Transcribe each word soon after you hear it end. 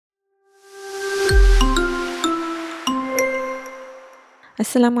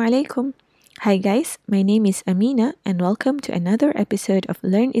Assalamu alaikum. Hi guys, my name is Amina and welcome to another episode of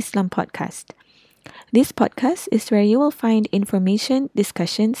Learn Islam podcast. This podcast is where you will find information,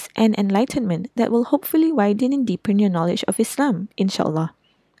 discussions, and enlightenment that will hopefully widen and deepen your knowledge of Islam, inshallah.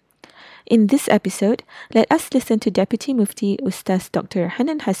 In this episode, let us listen to Deputy Mufti Ustaz Dr.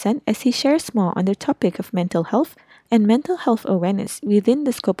 Hanan Hassan as he shares more on the topic of mental health and mental health awareness within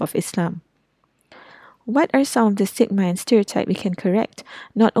the scope of Islam. What are some of the stigma and stereotype we can correct,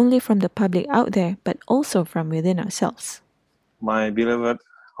 not only from the public out there, but also from within ourselves? My beloved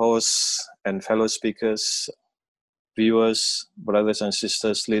hosts and fellow speakers, viewers, brothers and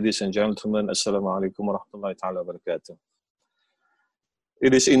sisters, ladies and gentlemen, Assalamu alaikum wa rahmatullahi ta'ala wa barakatuh.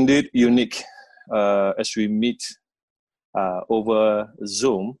 It is indeed unique as we meet over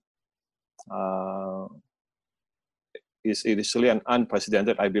Zoom. It is really an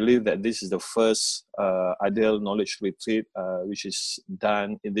unprecedented. I believe that this is the first Ideal Knowledge Retreat which is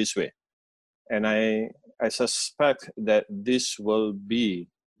done in this way. And I suspect that this will be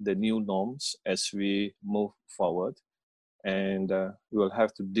the new norms as we move forward, and we will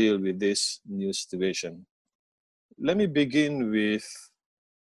have to deal with this new situation. Let me begin with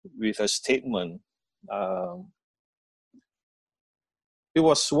a statement. It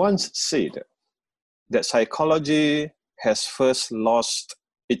was once said that psychology has first lost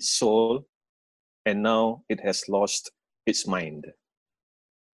its soul, and now it has lost its mind.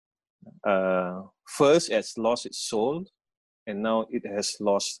 First, it has lost its soul, and now it has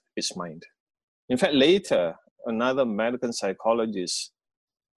lost its mind. In fact, later, another American psychologist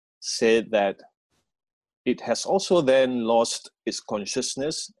said that it has also then lost its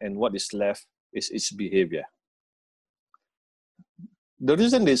consciousness, and what is left is its behavior. The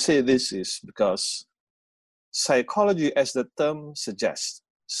reason they say this is because psychology, as the term suggests,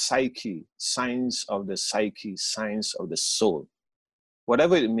 psyche, science of the psyche, science of the soul,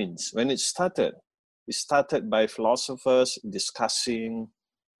 whatever it means, when it started by philosophers discussing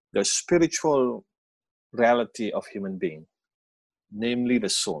the spiritual reality of human being, namely the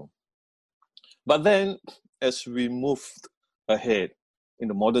soul. But then, as we moved ahead in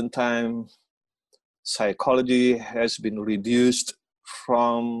the modern time, psychology has been reduced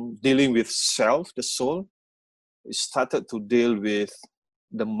from dealing with self, the soul. It started to deal with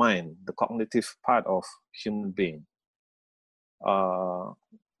the mind, the cognitive part of human being.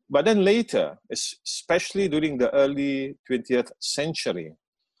 But then later, especially during the early 20th century,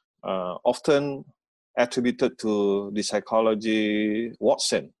 often attributed to the psychology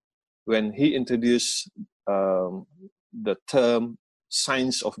Watson, when he introduced the term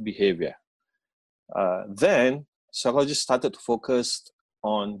science of behavior. Then psychologists started to focus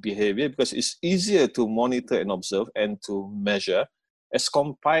on behavior because it's easier to monitor and observe and to measure as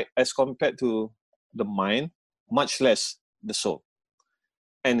compared to the mind, much less the soul.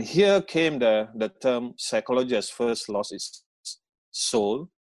 And here came the term psychology has first lost its soul,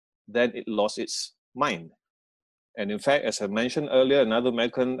 then it lost its mind. And in fact, as I mentioned earlier, another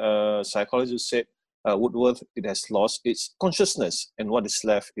American psychologist said, Woodworth, it has lost its consciousness, and what is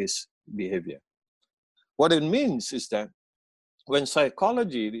left is behavior. What it means is that when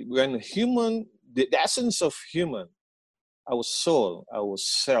psychology, when human, the essence of human, our soul, our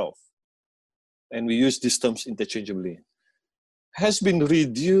self, and we use these terms interchangeably, has been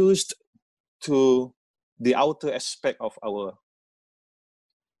reduced to the outer aspect of our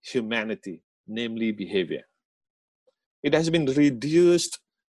humanity, namely behavior. It has been reduced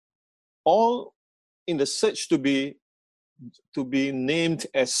all in the search to be named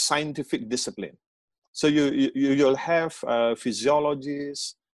as scientific discipline. So you'll have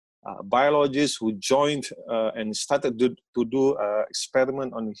physiologists, biologists who joined and started to do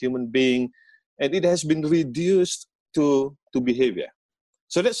experiment on human being, and it has been reduced to behavior.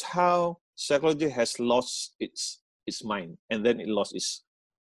 So that's how psychology has lost its mind, and then it lost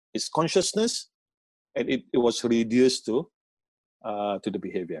its consciousness, and it was reduced to the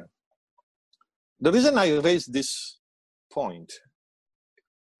behavior. The reason I raise this point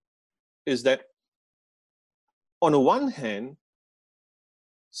is that on the one hand,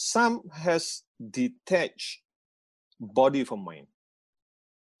 some has detached body from mind,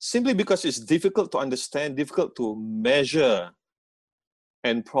 simply because it's difficult to understand, difficult to measure,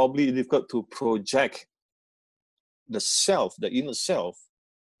 and probably difficult to project the self, the inner self.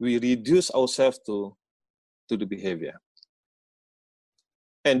 We reduce ourselves to the behavior.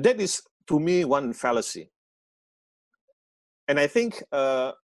 And that is, to me, one fallacy. And I think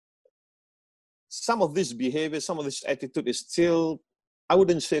some of this behavior, some of this attitude is still, I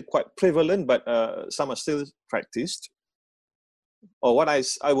wouldn't say quite prevalent, but some are still practiced. or what I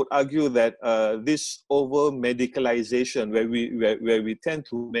would argue that this over medicalization, where we tend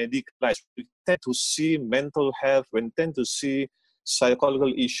to medicalize, we tend to see mental health, we tend to see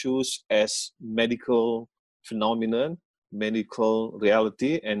psychological issues as medical phenomenon, medical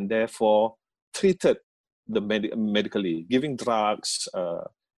reality, and therefore treated medically, giving drugs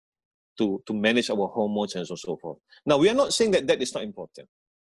to manage our hormones and so on and so forth. Now, we are not saying that that is not important,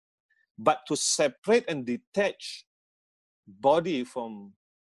 but to separate and detach body from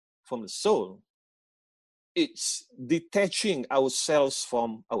the soul, it's detaching ourselves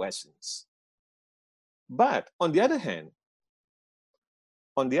from our essence. But on the other hand,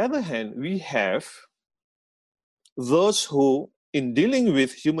 we have those who, in dealing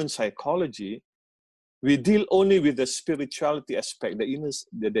with human psychology, we deal only with the spirituality aspect, the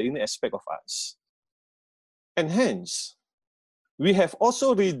inner aspect of us. And hence, we have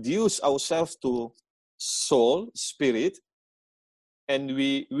also reduced ourselves to soul, spirit, and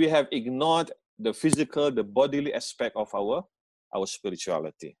we have ignored the physical, the bodily aspect of our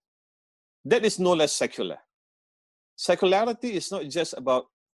spirituality. That is no less secular. Secularity is not just about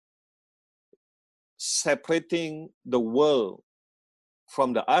separating the world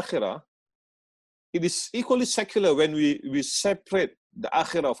from the akhirah. It is equally secular when we separate the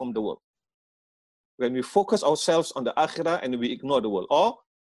akhirah from the world. When we focus ourselves on the akhirah and we ignore the world. Or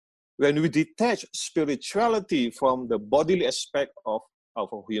when we detach spirituality from the bodily aspect of a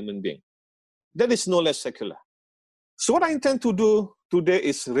human being. That is no less secular. So what I intend to do today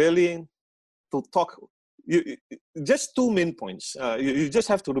is really to talk, just two main points. You just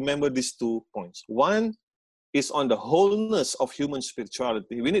have to remember these 2 points. One is on the wholeness of human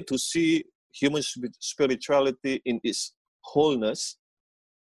spirituality. We need to see human spirituality in its wholeness,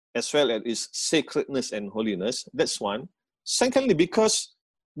 as well as its sacredness and holiness. That's one. Secondly, because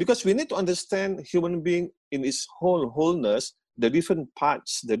we need to understand human being in its wholeness, the different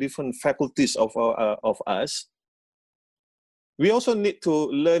parts, the different faculties of us. We also need to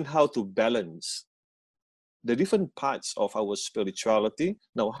learn how to balance the different parts of our spirituality.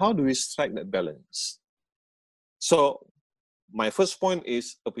 Now, how do we strike that balance? So, my first point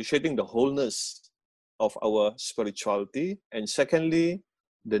is appreciating the wholeness of our spirituality. And secondly,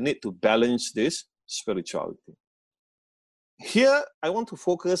 the need to balance this spirituality. Here, I want to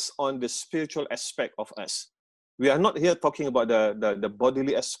focus on the spiritual aspect of us. We are not here talking about the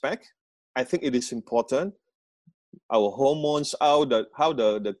bodily aspect. I think it is important. Our hormones, how the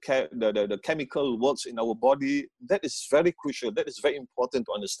chemical works in our body, that is very crucial. That is very important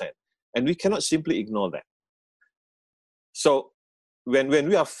to understand. And we cannot simply ignore that. So when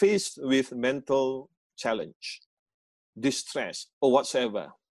we are faced with mental challenge, distress, or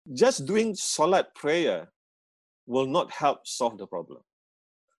whatsoever, just doing salat prayer will not help solve the problem.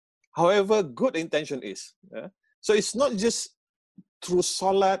 However good intention is. So it's not just through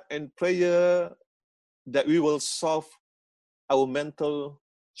salat and prayer that we will solve our mental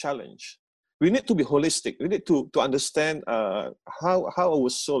challenge. We need to be holistic. We need to understand how our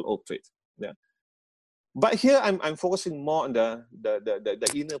soul operates. Yeah. But here I'm focusing more on the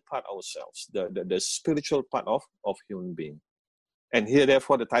inner part ourselves, the spiritual part of human being. And here,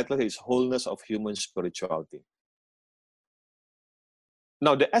 therefore, the title is Wholeness of Human Spirituality.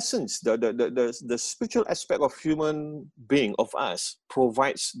 Now, the essence, the spiritual aspect of human being, of us,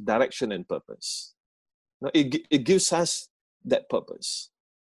 provides direction and purpose. Now, it gives us that purpose.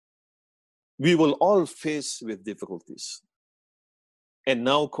 We will all face with difficulties. And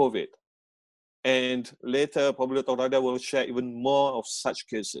now COVID. And later, probably Dr. Radha will share even more of such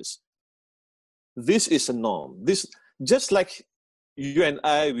cases. This is a norm. This, just like you and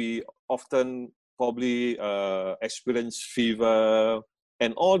I, we often probably experience fever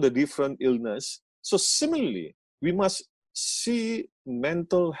and all the different illness. So similarly, we must see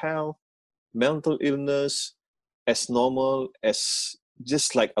mental health, mental illness as normal, as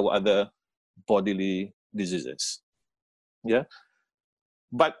just like our other bodily diseases. Yeah.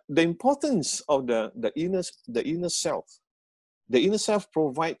 But the importance of the inner self, the inner self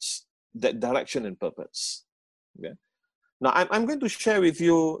provides that direction and purpose. Yeah. Now, I'm going to share with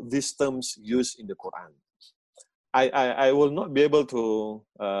you these terms used in the Quran. I will not be able to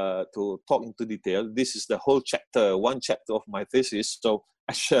talk into detail. This is the whole chapter, one chapter of my thesis, so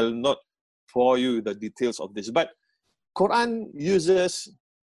I shall not bore you with the details of this. But Quran uses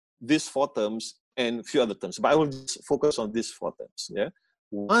these 4 terms and a few other terms, but I will just focus on these 4 terms. Yeah.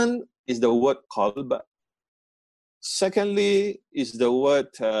 One is the word qalb. Secondly is the word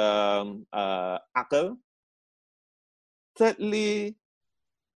aql. Thirdly,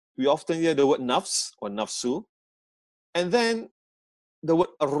 we often hear the word nafs or nafsu. And then the word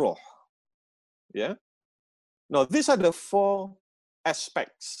ruh. Yeah. Now, these are the 4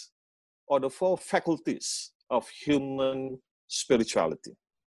 aspects or the 4 faculties of human spirituality.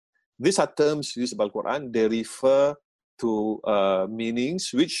 These are terms used by the Quran. They refer to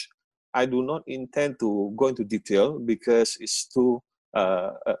meanings which I do not intend to go into detail because it's too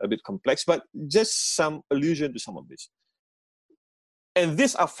a bit complex, but just some allusion to some of this. And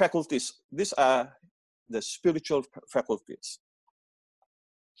these are faculties. These are the spiritual faculties.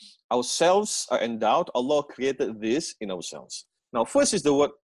 Ourselves are endowed. Allah created this in ourselves. Now, first is the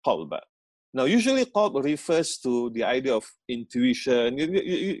word qalb. Now, usually qalb refers to the idea of intuition.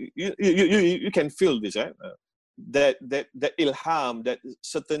 You can feel this, right? That ilham, that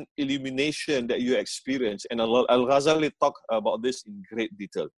certain illumination that you experience. And Al-Ghazali talk about this in great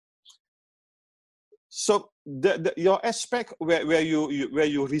detail. So your aspect where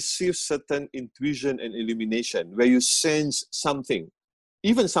you receive certain intuition and illumination, where you sense something,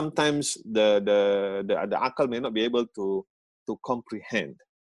 even sometimes the akal may not be able to comprehend,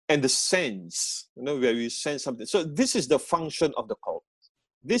 and the sense, where you sense something. So this is the function of the qalb.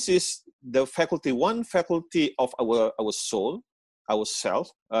 This is the faculty, one faculty of our soul, our self.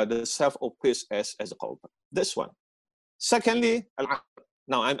 The self operates as a qalb. This one. Secondly, al-aql.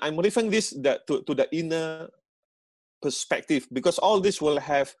 Now, I'm referring this to the inner perspective, because all this will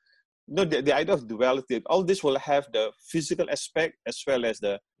have, the idea of duality, all this will have the physical aspect as well as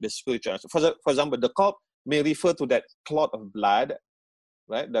the spiritual aspect. For example, the qalb may refer to that clot of blood,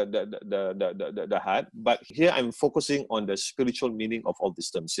 right? The heart. But here I'm focusing on the spiritual meaning of all these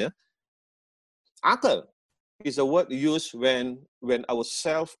terms here. Aql is a word used when our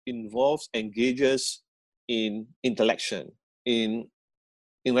self engages in intellection, in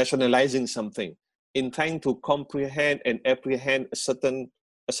rationalizing something, in trying to comprehend and apprehend a certain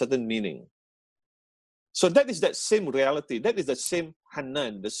meaning. So that is that same reality. That is the same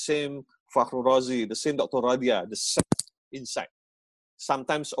Hanan, the same Fakhrul Razi, the same Dr. Radia, the same insight.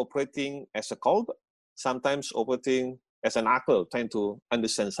 Sometimes operating as a qalb, sometimes operating as an aql, trying to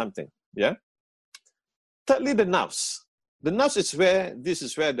understand something. Yeah. Thirdly, the nafs. The nafs is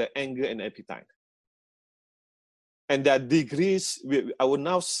where the anger and appetite. And there are degrees. Our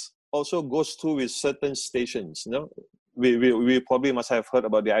nafs also goes through with certain stations. We probably must have heard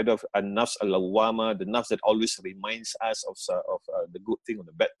about the idea of a nafs al-lawwama, the nafs that always reminds us of the good thing or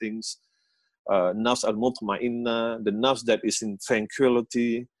the bad things. Nafs al-mutma'inna, the nafs that is in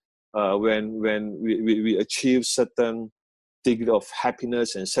tranquility when we achieve certain degree of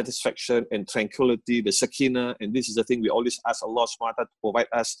happiness and satisfaction and tranquility, the sakina. And this is the thing we always ask Allah subhanahu wa ta'ala to provide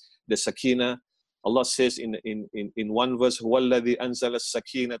us the sakina. Allah says in one verse, وَالَّذِي أَنزَلَ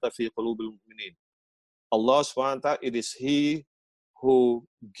السَّكِينَةَ فِي قُلُوبِ الْمُؤْمِنِينَ. Allah subhanahu wa ta'ala, it is He who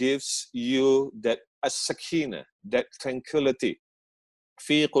gives you that as-sakina, that tranquility,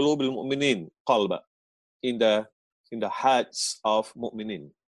 fi qulub al-mu'minin, qalba, in the hearts of mu'minin.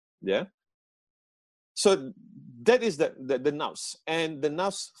 Yeah. So that is the nafs, and the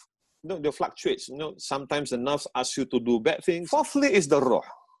nafs, they fluctuates. Sometimes the nafs asks you to do bad things. Fourthly is the ruh.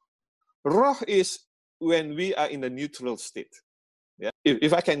 Ruh is when we are in a neutral state. Yeah.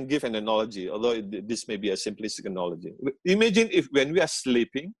 If I can give an analogy, although this may be a simplistic analogy. Imagine if when we are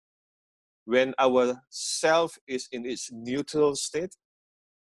sleeping, when our self is in its neutral state,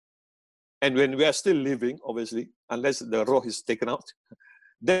 and when we are still living, obviously, unless the ruh is taken out,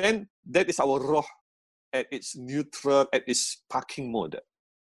 then that is our ruh at its neutral, at its parking mode.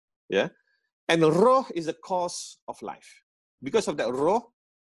 Yeah? And the ruh is the cause of life. Because of that ruh,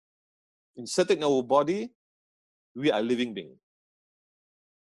 inserted in our body, we are living being.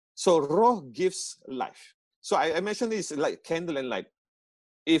 So ruh gives life. So I mentioned this like candle and light.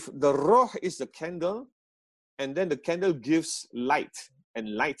 If the ruh is the candle, and then the candle gives light,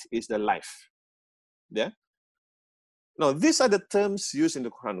 and light is the life. Yeah? Now, these are the terms used in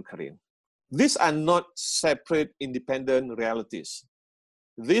the Quran Kareem. These are not separate, independent realities.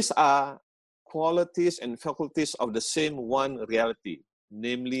 These are qualities and faculties of the same one reality,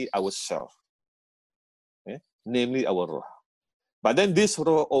 namely ourself, namely our ruh. But then this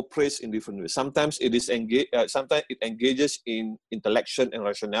ruh operates in different ways. Sometimes sometimes it engages in intellection and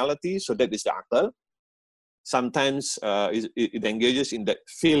rationality, so that is the aql. Sometimes it engages in that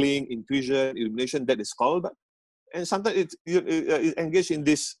feeling, intuition, illumination, that is qalb. And sometimes it engages in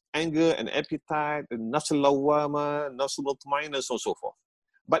this anger and appetite, and nafs al-lawwama, nafs al-mutma'inna, and so forth.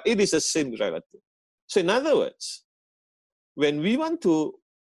 But it is the same reality. So in other words, when we want to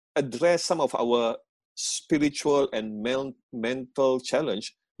address some of our spiritual and mental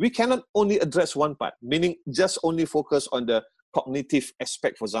challenge, we cannot only address one part, meaning just only focus on the cognitive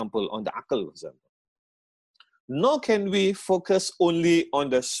aspect, for example, on the aql, for example. Nor can we focus only on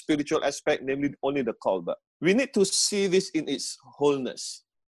the spiritual aspect, namely only the qalb. we need to see this in its wholeness.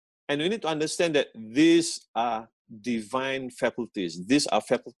 And we need to understand that these are divine faculties. These are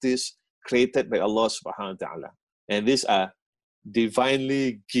faculties created by Allah subhanahu wa ta'ala. And these are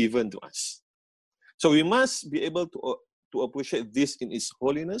divinely given to us. So we must be able to appreciate this in its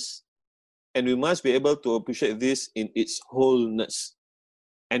holiness, and we must be able to appreciate this in its wholeness.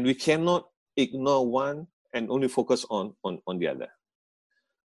 And we cannot ignore one and only focus on the other.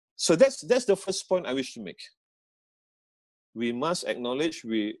 So that's the first point I wish to make. We must acknowledge,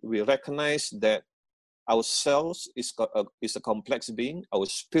 we recognize that ourselves is a complex being. Our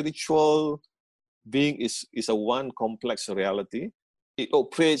spiritual being is a one complex reality. It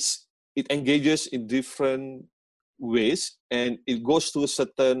operates, it engages in different ways, and it goes through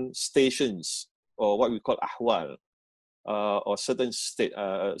certain stations, or what we call ahwal, or certain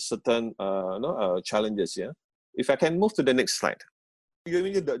challenges. Yeah. If I can move to the next slide.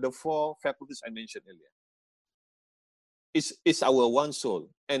 The four faculties I mentioned earlier. It's our one soul,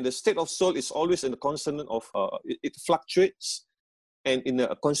 and the state of soul is always in the constant of it fluctuates and in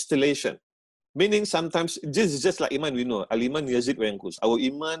a constellation, meaning sometimes this is just like iman. We know al-iman yazid wa yanqus. Our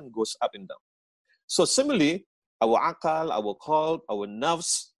iman goes up and down. So similarly, our akal, our qalb, our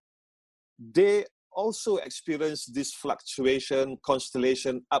nafs, they also experience this fluctuation,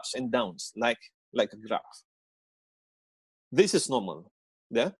 constellation, ups and downs, like a graph. This is normal,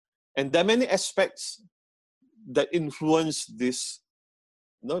 yeah, and there are many aspects that influence this,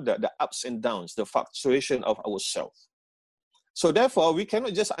 the ups and downs, the fluctuation of ourselves. So therefore, we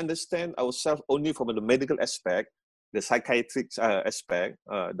cannot just understand ourselves only from the medical aspect, the psychiatric aspect,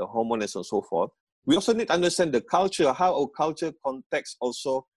 the hormones and so forth. We also need to understand the culture, how our culture context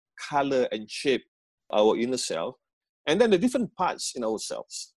also color and shape our inner self, and then the different parts in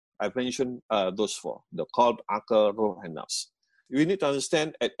ourselves. I've mentioned those four, the qalb, aql, ruh, and nafs. We need to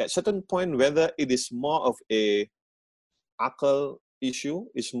understand at certain point whether it is more of a aql issue,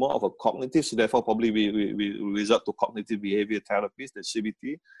 it's more of a cognitive, so therefore probably we resort to cognitive behavior therapies, the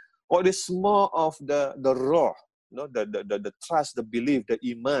CBT, or it is more of the ruh, the trust, the belief, the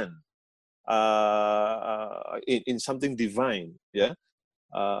iman in something divine, yeah.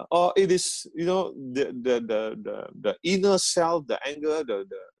 Or it is, the inner self, the anger, the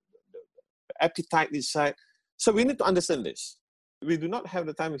appetite inside. So we need to understand this. We do not have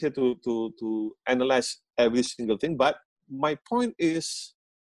the time here to analyze every single thing, but my point is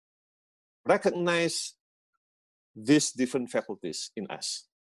recognize these different faculties in us.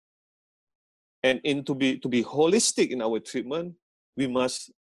 And to be holistic in our treatment, we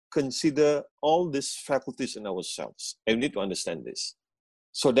must consider all these faculties in ourselves, and we need to understand this.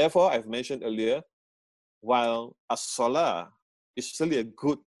 So therefore, I've mentioned earlier, while as-salah is still a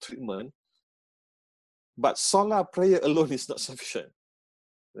good treatment, but salah, prayer alone is not sufficient.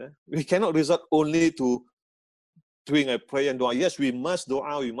 Yeah? We cannot resort only to doing a prayer and dua. Yes, we must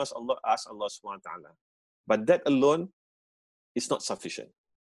dua, we must ask Allah subhanahu wa ta'ala. But that alone is not sufficient.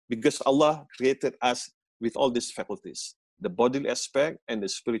 Because Allah created us with all these faculties, the bodily aspect and the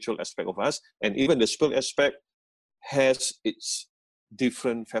spiritual aspect of us, and even the spiritual aspect has its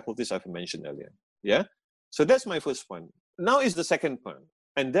different faculties I've mentioned earlier. Yeah? So that's my first point. Now is the second point.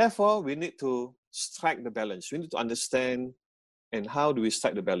 And therefore, we need to strike the balance. We need to understand, and how do we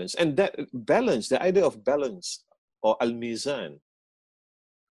strike the balance? And that balance, the idea of balance, or al-mizan,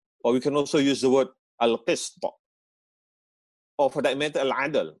 or we can also use the word al-qist, or for that matter,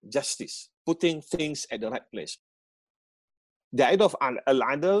 al-adl, justice, putting things at the right place. The idea of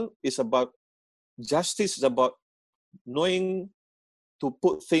al-adl is about justice, is about knowing to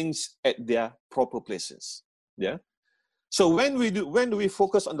put things at their proper places. Yeah. So when we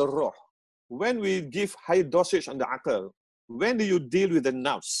focus on the ruh, when we give high dosage on the aql, when do you deal with the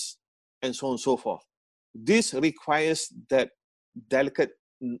nafs, and so on and so forth? This requires that delicate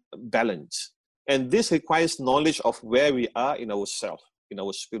balance, and this requires knowledge of where we are in ourselves, in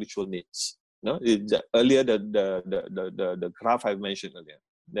our spiritual needs. Earlier the graph I mentioned earlier.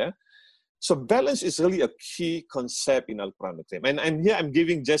 Yeah. So balance is really a key concept in Al-Quran. And here I'm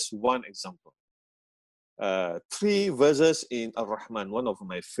giving just one example. 3 verses in Ar-Rahman, one of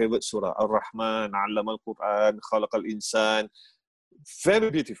my favorite surah. Ar-Rahman, Allama al-Quran, Khalaq al-Insan. Very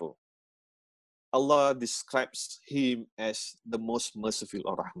beautiful. Allah describes him as the most merciful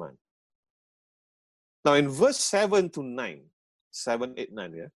Ar-Rahman. Now in verse 7 to 9, 7, 8,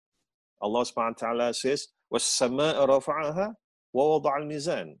 9, yeah, Allah subhanahu wa ta'ala says, وَالسَّمَاءَ رَفَعَهَا وَوَضَعَ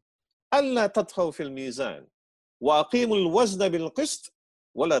الْمِيزَانَ أَلَّا تَطْغَوْا فِي الْمِيزَانِ وَأَقِيمُوا الْوَزْنَ بِالْقِسْطِ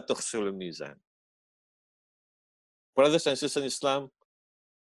وَلَا تُخْسِرُوا الْمِيزَانَ. Brothers and sisters in Islam,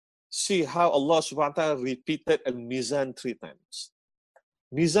 see how Allah subhanahu wa ta'ala repeated al-mizan 3 times.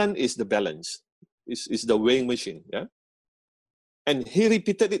 Mizan is the balance. is the weighing machine. Yeah. And he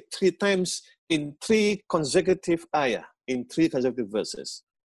repeated it 3 times in 3 consecutive ayah, in 3 consecutive verses.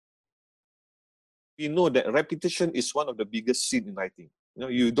 We know that repetition is one of the biggest sin in writing.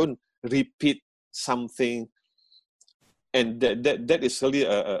 You don't repeat something, and that is really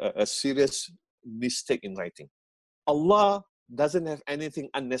a serious mistake in writing. Allah doesn't have anything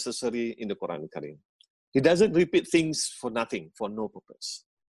unnecessary in the Quran Karim. He doesn't repeat things for nothing, for no purpose.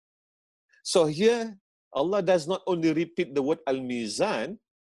 So here, Allah does not only repeat the word al-mizan,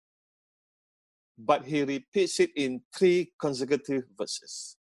 but he repeats it in 3 consecutive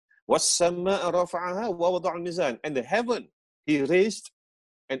verses. وَالسَّمَاءَ رَفَعَهَا وَوَضَعَ الْمِيزَانَ. And the heaven, he raised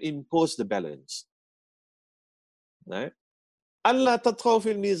and imposed the balance. Right? Allah تَطْغَوْا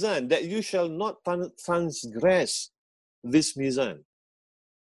فِي الْمِيزَانِ, that you shall not transgress this mizan.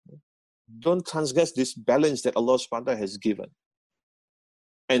 Don't transgress this balance that Allah subhanahu wa ta'ala has given.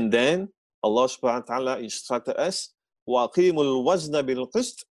 And then Allah subhanahu wa ta'ala instructed us, وَأَقِيمُوا الْوَزْنَ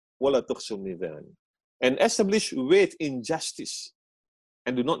بِالْقِسْطِ وَلَا تُخْسِرُوا الْمِيزَانَ. And establish weight in justice,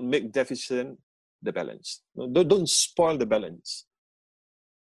 and do not make deficient the balance. Don't spoil the balance.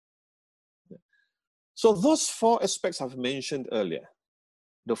 So those 4 aspects I've mentioned earlier,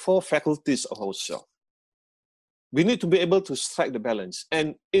 the 4 faculties of ourselves, we need to be able to strike the balance.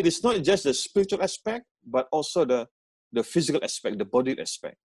 And it is not just the spiritual aspect, but also the physical aspect, the body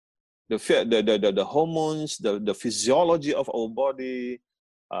aspect. The hormones, the physiology of our body,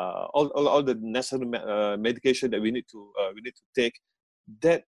 all the necessary medication that we need to take,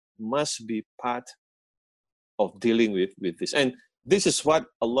 that must be part of dealing with this. And this is what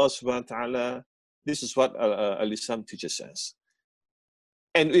Allah subhanahu wa ta'ala, this is what Al-Islam teaches us.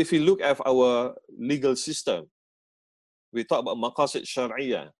 And if we look at our legal system, we talk about maqasid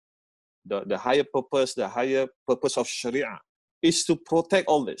syariah, the higher purpose of Sharia is to protect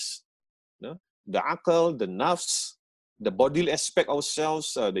all this. The aql, the nafs, the bodily aspect of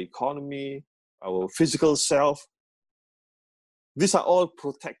ourselves, the economy, our physical self. These are all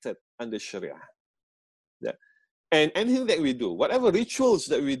protected under Sharia. Yeah. And anything that we do, whatever rituals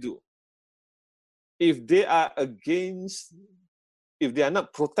that we do, if they are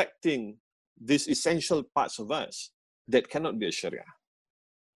not protecting these essential parts of us, that cannot be a Sharia.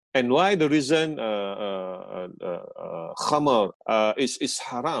 And why the reason khamar is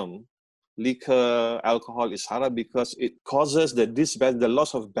haram, liquor, alcohol is haram, because it causes the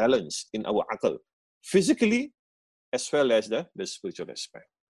loss of balance in our aql, physically as well as the spiritual aspect.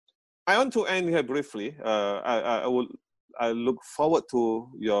 I want to end here briefly. I look forward to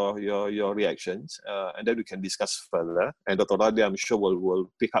your reactions, and then we can discuss further. And Dr. Radia, I'm sure,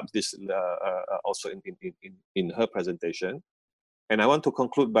 will pick up this also in her presentation. And I want to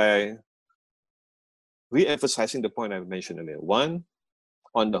conclude by re-emphasizing the point I mentioned earlier. 1,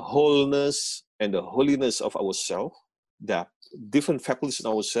 on the wholeness and the holiness of ourselves. There are different faculties in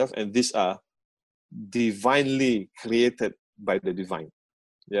ourselves, and these are divinely created by the divine.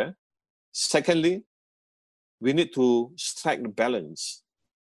 Yeah. Secondly, we need to strike the balance.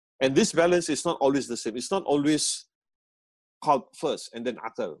 And this balance is not always the same. It's not always qalb first and then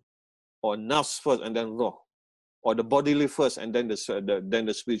aql, or nafs first and then ruh, or the bodily first and then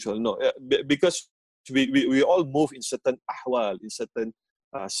the spiritual. No, because we all move in certain ahwal, in certain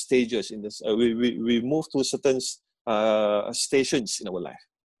stages. In this, we move to certain stations in our life.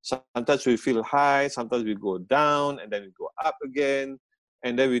 Sometimes we feel high, sometimes we go down, and then we go up again.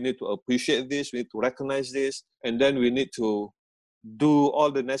 And then we need to appreciate this, we need to recognize this, and then we need to do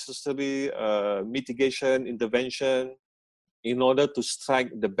all the necessary mitigation, intervention in order to strike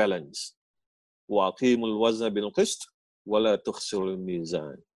the balance. وَأَقِيمُوا الْوَزْنَ بِالْقِسْطِ وَلَا تُخْسِرُوا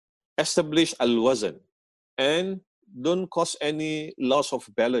الْمِيزَانَ. Establish al-wazn, and don't cause any loss of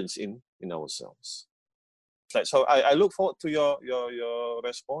balance in ourselves. So I look forward to your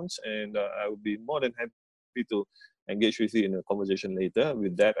response, and I will be more than happy to engage with you in a conversation later.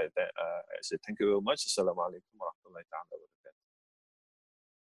 With that, I say thank you very much. Assalamu alaikum wa rahmatullahi wa barakatuh.